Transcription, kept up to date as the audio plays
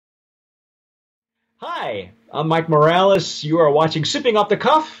Hi, I'm Mike Morales. You are watching Sipping Off the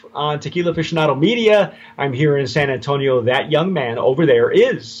Cuff on Tequila Aficionado Media. I'm here in San Antonio. That young man over there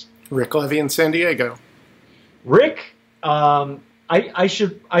is Rick Levy in San Diego. Rick. I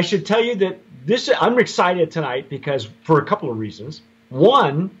should tell you that I'm excited tonight because for a couple of reasons.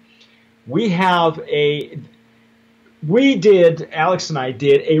 One, Alex and I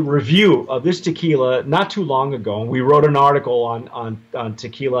did a review of this tequila not too long ago, and we wrote an article on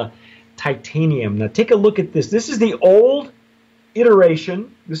tequila titanium. Now take a look at this. This is the old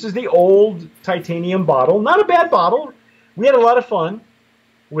iteration. This is the old titanium bottle. Not a bad bottle. We had a lot of fun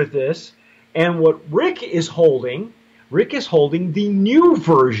with this. And what Rick is holding the new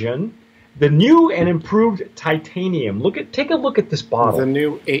version, the new and improved titanium. Take a look at this bottle. The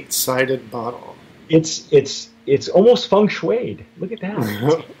new 8-sided bottle. It's almost feng shuied. Look at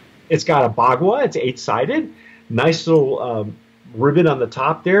that. It's got a bagua. It's 8-sided. Nice little ribbon on the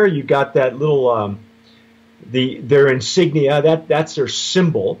top there. You got that little their insignia. That's their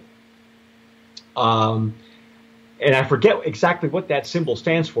symbol. And I forget exactly what that symbol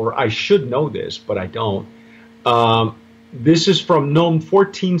stands for. I should know this, but I don't. This is from Gnome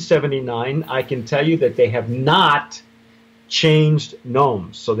 1479. I can tell you that they have not changed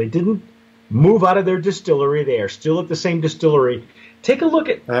Gnomes. So they didn't move out of their distillery. They are still at the same distillery. Take a look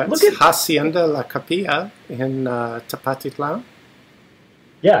at Hacienda La Capilla in Tepatitlán.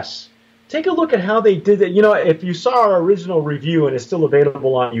 Yes. Take a look at how they did it. You know, if you saw our original review and it's still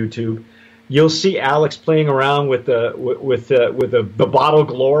available on YouTube, you'll see Alex playing around with the bottle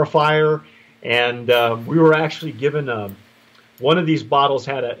glorifier, and we were actually given one of these bottles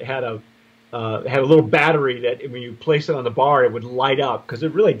had a little battery that when you place it on the bar, it would light up because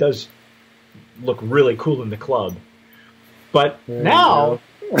it really does look really cool in the club. But there you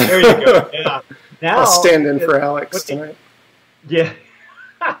go. Yeah. Now I'll stand in for Alex tonight. Yeah.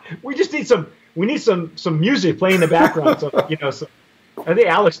 We just need some music playing in the background. So I think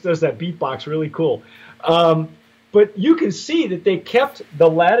Alex does that beatbox really cool. But you can see that they kept the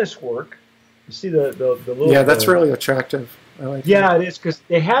lattice work. You see the little. Yeah, that's really attractive. I like that. It is because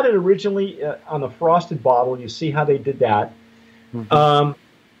they had it originally on the frosted bottle. You see how they did that. Mm-hmm.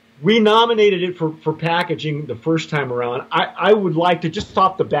 We nominated it for packaging the first time around. I would like to just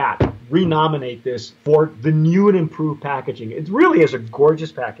off the bat renominate this for the new and improved packaging. It really is a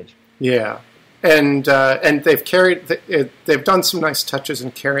gorgeous package. Yeah, and they've done some nice touches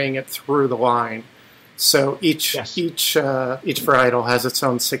in carrying it through the line. So each varietal has its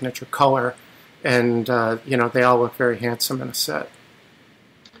own signature color, and they all look very handsome in a set.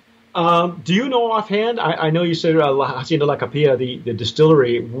 Do you know offhand? I know you said Hacienda La Capilla, the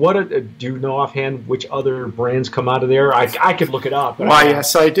distillery. Do you know offhand which other brands come out of there? I could look it up. Why,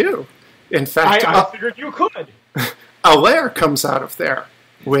 yes, I do. In fact, I figured you could. Alaire comes out of there,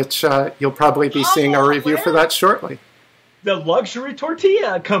 which you'll probably be seeing a review for that shortly. The luxury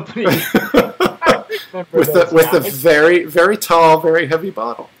tortilla company. with the very, very tall, very heavy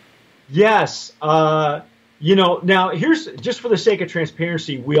bottle. Yes. Now here's, just for the sake of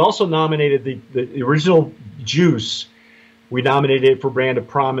transparency, we also nominated the original juice. We nominated it for Brand of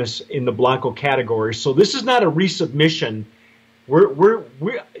Promise in the Blanco category. So this is not a resubmission. Rick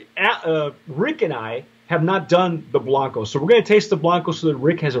and I have not done the Blanco. So we're going to taste the Blanco so that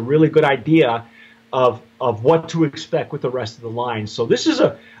Rick has a really good idea of what to expect with the rest of the line. So this is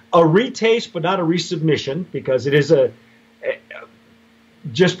a retaste, but not a resubmission, because it is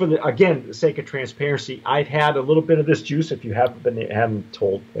just for the sake of transparency, I've had a little bit of this juice. If you haven't been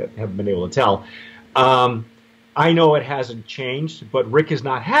able to tell, I know it hasn't changed, but Rick has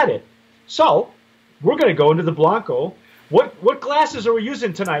not had it. So we're going to go into the Blanco. What glasses are we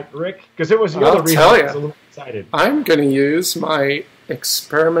using tonight, Rick? Because it was the other reason I was a little excited. I'm going to use my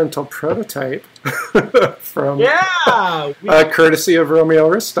experimental prototype from courtesy of Romeo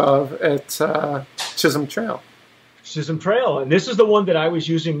Ristov at Chisholm Trail. Chisholm Trail, and this is the one that I was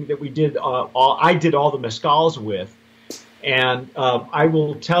using. That we did. I did all the mezcals with, and I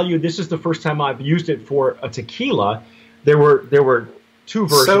will tell you, this is the first time I've used it for a tequila. There were two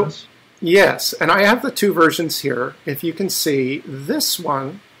versions. So, yes, and I have the two versions here. If you can see, this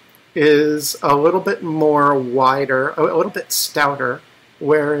one is a little bit more wider, a little bit stouter,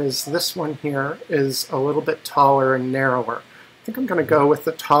 whereas this one here is a little bit taller and narrower. I think I'm going to go with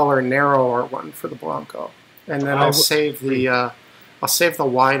the taller, narrower one for the Blanco. And then I'll save the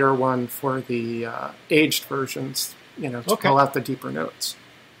wider one for the aged versions, to pull out the deeper notes.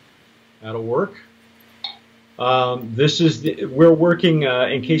 That'll work. We're working.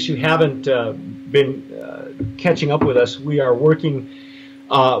 In case you haven't been catching up with us, we are working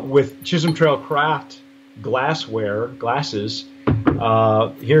with Chisholm Trail Craft glasses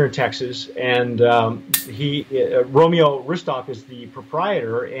here in Texas, and Romeo Ristov is the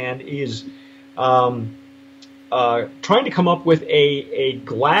proprietor and is trying to come up with a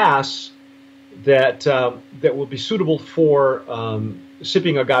glass that will be suitable for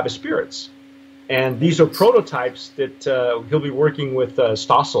sipping agave spirits. And these are prototypes that he'll be working with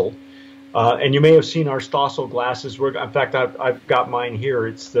Stossel. And you may have seen our Stossel glasses. In fact, I've got mine here.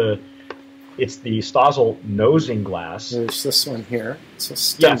 It's the Stossel nosing glass. There's this one here. It's a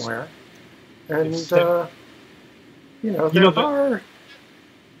stemware. Yes. And,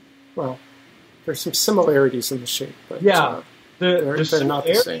 there's some similarities in the shape. But, they're not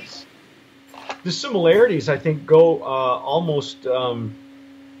the same. The similarities, I think, go almost the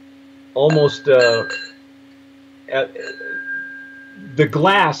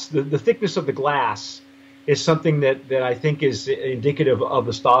glass, the thickness of the glass is something that I think is indicative of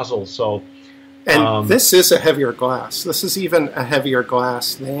the Stossel. So, and this is a heavier glass. This is even a heavier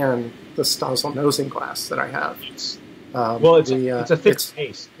glass than the Stossel nosing glass that I have. It's a thick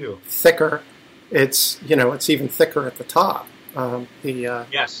base too. Thicker. It's even thicker at the top.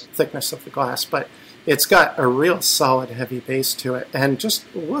 Thickness of the glass, but it's got a real solid, heavy base to it. And just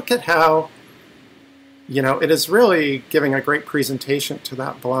look at how, it is really giving a great presentation to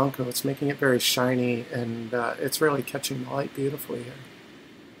that Blanco. It's making it very shiny, and it's really catching the light beautifully here.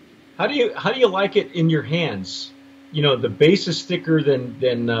 How do you like it in your hands? The base is thicker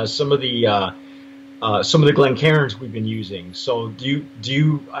than some of the Glencairns we've been using. So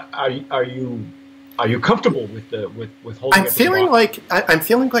are you comfortable with holding? I'm feeling like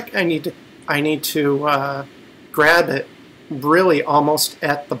I need to grab it really almost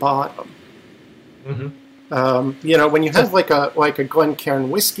at the bottom. Mm-hmm. When you have like a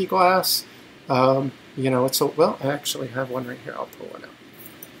Glencairn whiskey glass, it's I actually have one right here. I'll pull one out.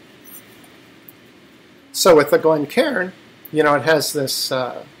 So with the Glencairn, it has this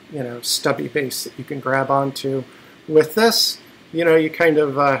stubby base that you can grab onto. With this, you kind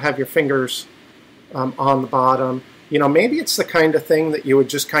of have your fingers on the bottom. Maybe it's the kind of thing that you would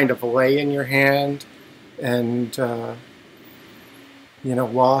just kind of lay in your hand and,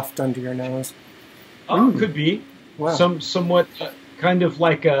 waft under your nose. Could be. Wow. Somewhat kind of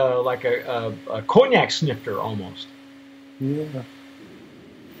like a cognac snifter almost. Yeah.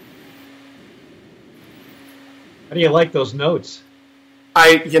 How do you like those notes?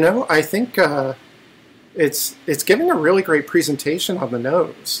 I think it's giving a really great presentation on the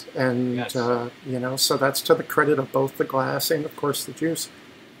nose, and yes. So that's to the credit of both the glass and, of course, the juice.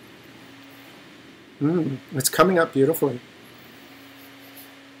 It's coming up beautifully.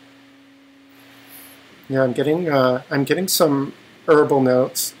 Yeah, I'm getting some herbal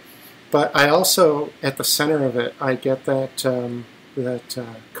notes, but I also, at the center of it, I get that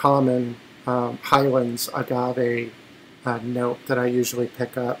common Highlands agave note that I usually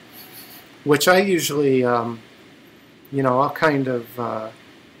pick up, which I usually, I'll kind of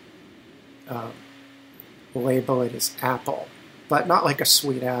label it as apple, but not like a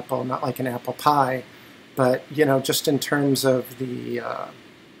sweet apple, not like an apple pie, but, just in terms of the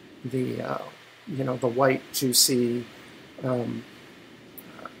white, juicy,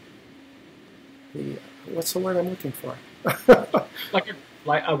 what's the word I'm looking for?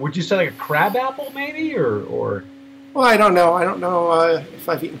 Would you say like a crab apple, maybe, or? Well, I don't know. I don't know if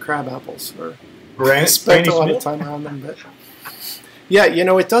I've eaten crab apples or spent a lot of time on them, but yeah,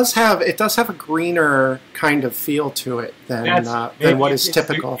 it does have a greener kind of feel to it than what is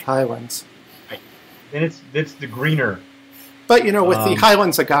typical of Highlands. Then it's the greener. But, with the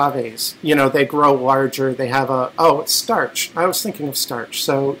Highlands agaves, they grow larger. They have it's starch. I was thinking of starch.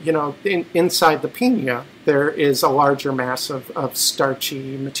 So, inside the piña, there is a larger mass of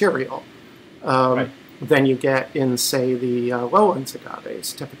starchy material than you get in, say, the lowlands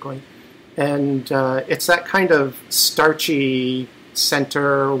agaves, typically. And it's that kind of starchy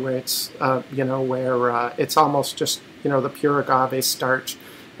center where it's, where it's almost just, the pure agave starch.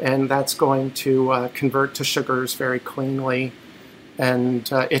 And that's going to convert to sugars very cleanly. And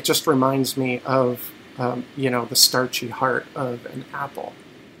it just reminds me of, the starchy heart of an apple.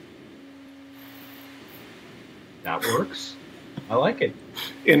 That works. I like it.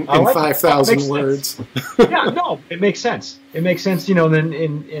 In 5,000 words. Yeah, no, it makes sense. It makes sense,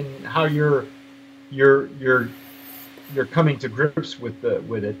 in how you're coming to grips with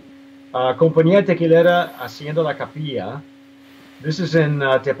it. Compañía Tequilera Hacienda La Capilla. This is in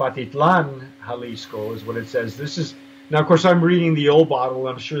Tepatitlan, Jalisco, is what it says. Now, of course, I'm reading the old bottle.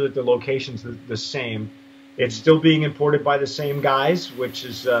 I'm sure that the location's the same. It's still being imported by the same guys, which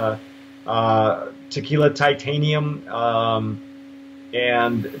is Tequila Titanium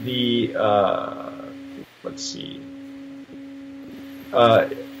and the, let's see, uh,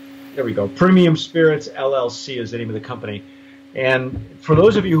 there we go. Premium Spirits LLC is the name of the company. And for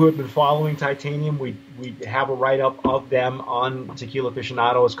those of you who have been following Titanium, we have a write-up of them on Tequila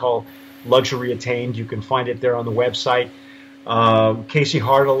Aficionado. It's called Luxury Attained. You can find it there on the website. Casey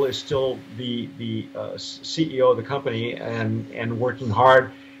Hartle is still the CEO of the company and working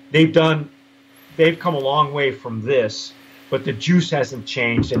hard. They've come a long way from this, but the juice hasn't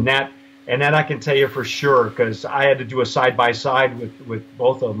changed, and that I can tell you for sure, because I had to do a side by side with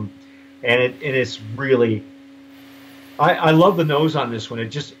both of them, and it's really. I love the nose on this one.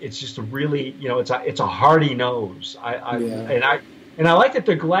 It's just a really, it's a hearty nose. And I like that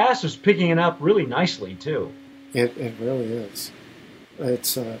the glass is picking it up really nicely too. It really is.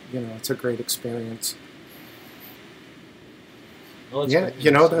 It's it's a great experience. Well,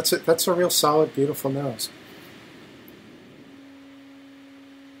 that's a real solid, beautiful nose.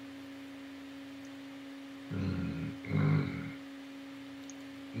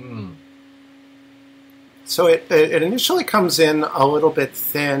 So it initially comes in a little bit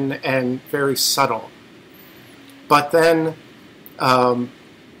thin and very subtle, but then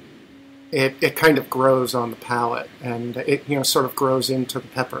it kind of grows on the palate, and it sort of grows into the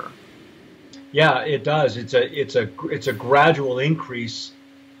pepper. Yeah, it does. It's a gradual increase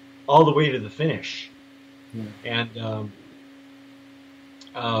all the way to the finish, and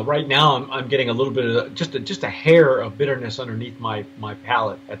right now I'm getting a little bit of just a hair of bitterness underneath my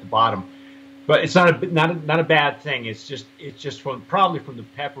palate at the bottom. But it's not a bad thing. It's just probably from the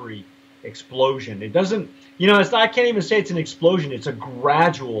peppery explosion. It doesn't, I can't even say it's an explosion. It's a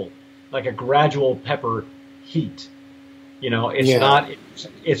gradual pepper heat.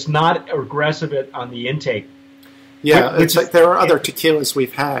 It's not aggressive on the intake. Yeah, it's like there are other tequilas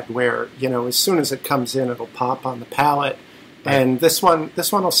we've had where as soon as it comes in, it'll pop on the palate, and this one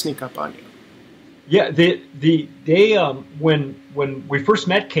will sneak up on you. Yeah, they when we first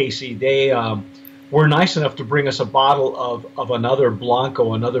met Casey, they were nice enough to bring us a bottle of another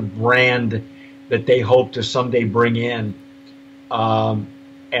Blanco, another brand that they hope to someday bring in, and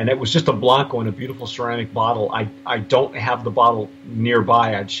it was just a Blanco in a beautiful ceramic bottle. I don't have the bottle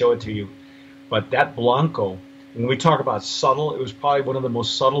nearby. I'd show it to you, but that Blanco, when we talk about subtle, it was probably one of the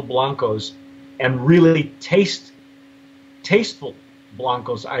most subtle Blancos and really tasteful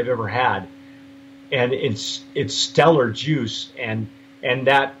Blancos I've ever had. And it's stellar juice, and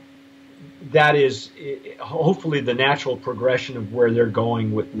that is hopefully the natural progression of where they're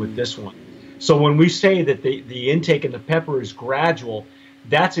going with this one. So when we say that the intake and the pepper is gradual,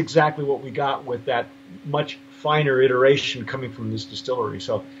 that's exactly what we got with that much finer iteration coming from this distillery.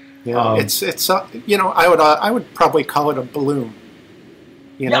 So it's I would probably call it a bloom.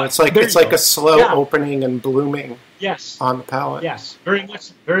 It's like a slow opening and blooming. Yes. On the palate. Yes.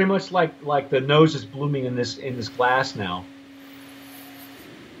 Very much like the nose is blooming in this glass now.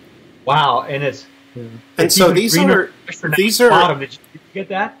 Wow, and it's and so these are bottom. Did you get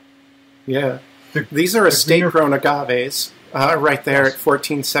that? Yeah. These are estate grown agaves right there at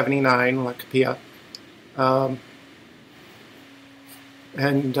 1479 La Capilla.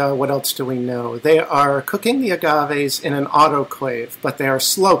 And what else do we know? They are cooking the agaves in an autoclave, but they are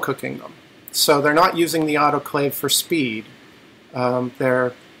slow cooking them. So they're not using the autoclave for speed.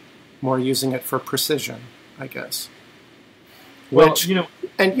 They're more using it for precision, I guess.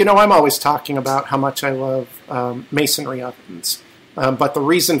 I'm always talking about how much I love masonry ovens. But the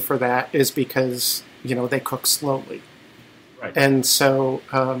reason for that is because, they cook slowly. Right. And so,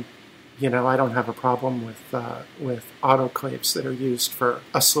 I don't have a problem with autoclaves that are used for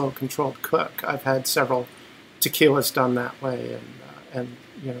a slow controlled cook. I've had several tequilas done that way, and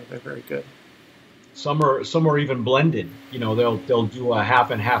they're very good. Some are even blended. They'll do a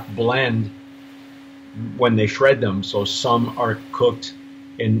half and half blend when they shred them. So some are cooked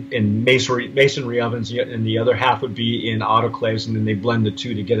in masonry ovens, and the other half would be in autoclaves, and then they blend the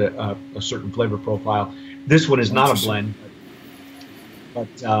two to get a certain flavor profile. This one is not a blend, but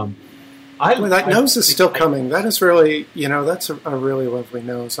that nose is still coming. That is really, that's a really lovely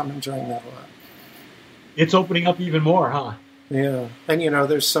nose. I'm enjoying that a lot. It's opening up even more, huh? Yeah, and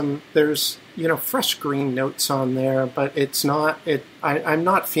there's fresh green notes on there, but it's not. I'm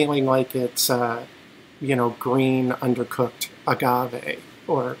not feeling like it's green undercooked agave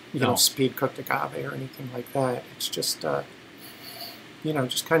or speed cooked agave or anything like that. It's just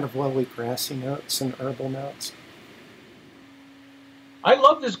just kind of lovely grassy notes and herbal notes. I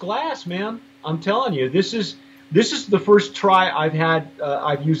love this glass, man. I'm telling you, this is the first try I've had.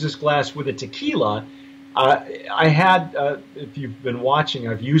 I've used this glass with a tequila. I had, if you've been watching,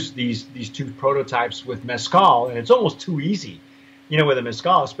 I've used these two prototypes with mezcal, and it's almost too easy, with a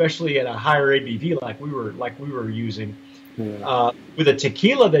mezcal, especially at a higher ABV like we were using. Yeah. With a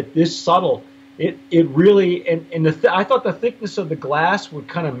tequila that this subtle, it really and I thought the thickness of the glass would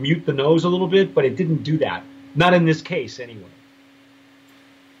kind of mute the nose a little bit, but it didn't do that. Not in this case, anyway.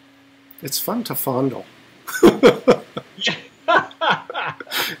 It's fun to fondle. Yeah.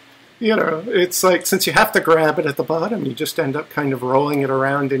 You know, it's like since you have to grab it at the bottom, you just end up kind of rolling it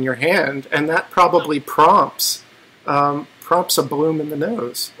around in your hand, and that probably prompts a bloom in the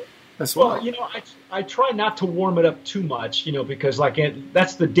nose as well. Well, you know, I try not to warm it up too much, you know, because like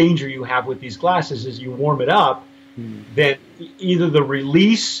that's the danger you have with these glasses is you warm it up, then either the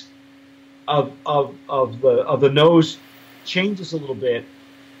release of the nose changes a little bit,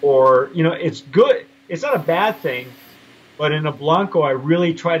 or you know, it's good. It's not a bad thing. But in a Blanco, I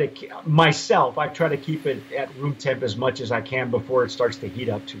really try to keep it at room temp as much as I can before it starts to heat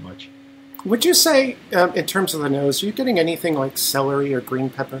up too much. Would you say, in terms of the nose, are you getting anything like celery or green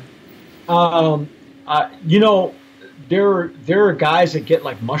pepper? You know, there are guys that get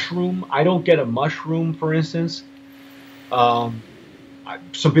like mushroom. I don't get a mushroom, for instance. Some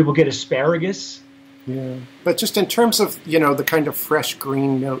people get asparagus. Yeah, but just in terms of, you know, the kind of fresh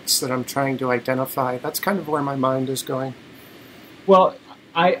green notes that I'm trying to identify, that's kind of where my mind is going. Well,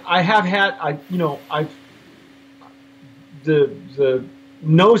 I have had, the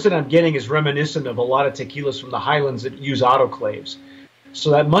nose that I'm getting is reminiscent of a lot of tequilas from the Highlands that use autoclaves.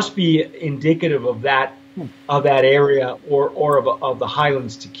 So that must be indicative of that area or of the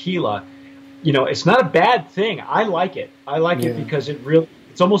Highlands tequila. You know, it's not a bad thing. I like it. I like it because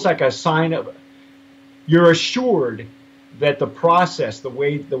it's almost like a sign of, you're assured that the process, the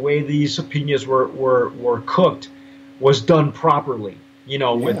way these piñas were cooked, was done properly. You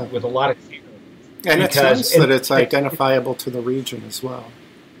know, with a lot of care. And it says that it's identifiable to the region as well.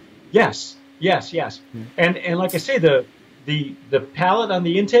 Yes. And like I say, the palate on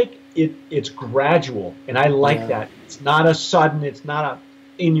the intake, it's gradual, and I like that. It's not a sudden. It's not a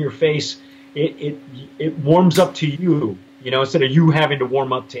in your face. It warms up to you. You know, instead of you having to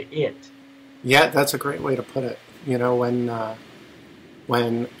warm up to it. Yeah, that's a great way to put it. You know, when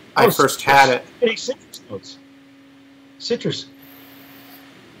I first had it, citrus notes, citrus,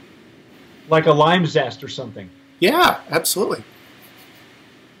 like a lime zest or something. Yeah, absolutely.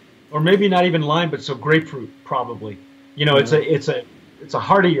 Or maybe not even lime, but so grapefruit probably. You know, it's a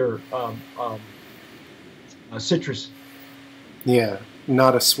heartier citrus. Yeah,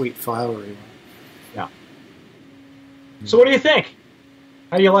 not a sweet flowery one. Yeah. So what do you think?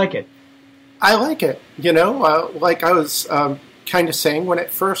 How do you like it? I like it. You know, like I was kind of saying, when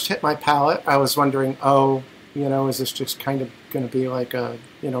it first hit my palate, I was wondering, is this just kind of going to be like a,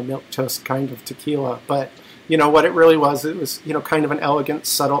 milk toast kind of tequila? But, what it really was, it was, kind of an elegant,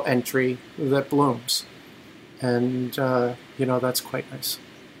 subtle entry that blooms. And, that's quite nice.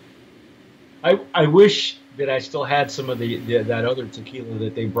 I wish that I still had some of that other tequila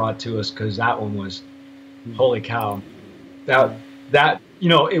that they brought to us, because that one was, holy cow. That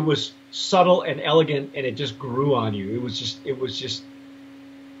it was subtle and elegant, and it just grew on you. It was just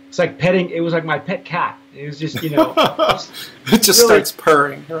it's like petting. It was like my pet cat. It was just, it just really starts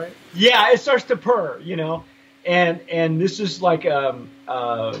purring, right? Yeah, it starts to purr, and this is like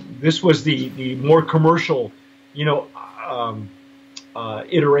this was the more commercial,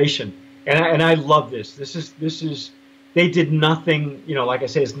 iteration, and I love this. This is they did nothing, like I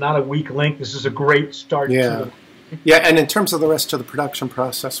say, it's not a weak link. This is a great start to the. Yeah, and in terms of the rest of the production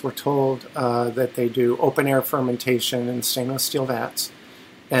process, we're told that they do open-air fermentation in stainless steel vats,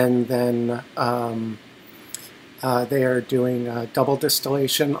 and then they are doing double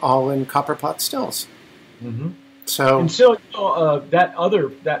distillation, all in copper pot stills. Mm-hmm. So that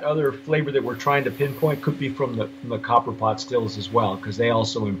other flavor that we're trying to pinpoint could be from the copper pot stills as well, because they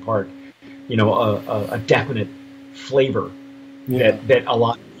also impart, a definite flavor that a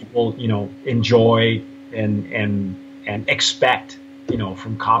lot of people, enjoy. And expect,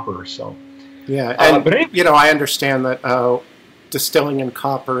 from copper. So but I understand that distilling in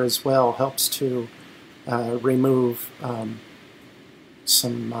copper as well helps to remove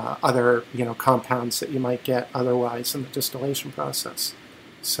some other compounds that you might get otherwise in the distillation process.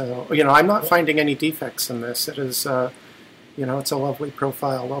 So I'm not finding any defects in this. It is it's a lovely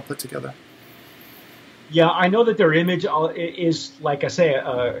profile, well put together. Yeah, I know that their image is, like I say,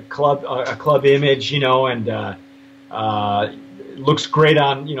 a club image, and looks great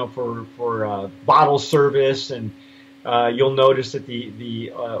on, for bottle service, and you'll notice that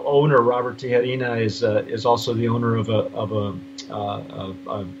the owner, Robert Tijerina, is also the owner of a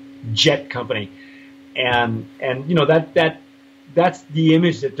jet company, and that's the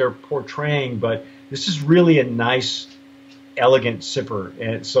image that they're portraying. But this is really a nice elegant sipper.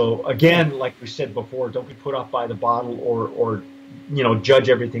 And so again, like we said before, don't be put off by the bottle or judge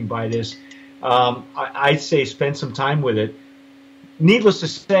everything by this. I'd say spend some time with it. Needless to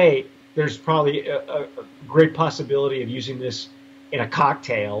say, there's probably a great possibility of using this in a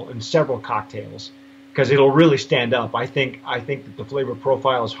cocktail, in several cocktails, because it'll really stand up. I think that the flavor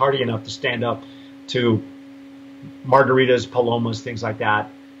profile is hearty enough to stand up to margaritas, palomas, things like that,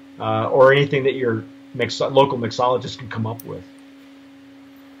 or anything that your local mixologist can come up with.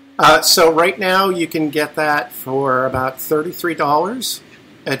 So right now you can get that for about $33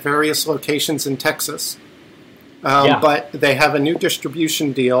 at various locations in Texas. But they have a new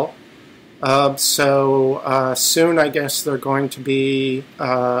distribution deal. So soon, I guess, they're going to be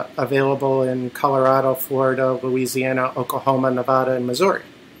available in Colorado, Florida, Louisiana, Oklahoma, Nevada, and Missouri.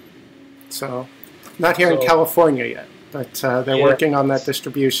 So not here in California yet, but they're working on that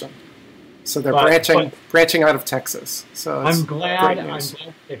distribution. So they're branching out of Texas. So I'm glad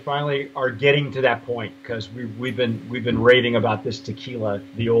they finally are getting to that point, because we've been raving about this tequila,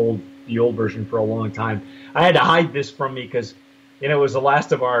 the old version, for a long time. I had to hide this from me because it was the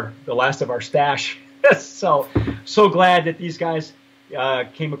last of our stash. so glad that these guys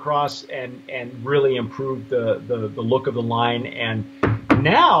came across and really improved the look of the line. And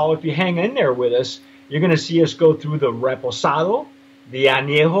now, if you hang in there with us, you're going to see us go through the reposado, the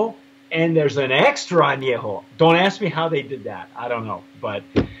añejo, and there's an extra añejo. Don't ask me how they did that. I don't know. But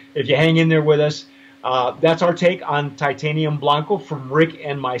if you hang in there with us, that's our take on Titanium Blanco from Rick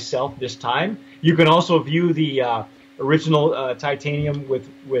and myself this time. You can also view the original Titanium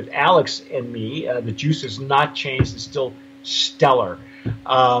with Alex and me. The juice has not changed. It's still stellar.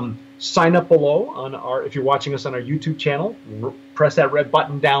 Sign up below if you're watching us on our YouTube channel. Press that red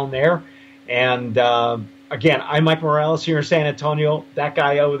button down there. And again, I'm Mike Morales here in San Antonio. That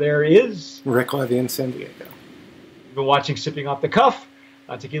guy over there is Rick Levy in San Diego. You've been watching Sipping Off the Cuff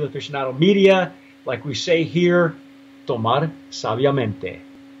on Tequila Aficionado Media. Like we say here, tomar sabiamente.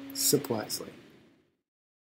 Sip wisely.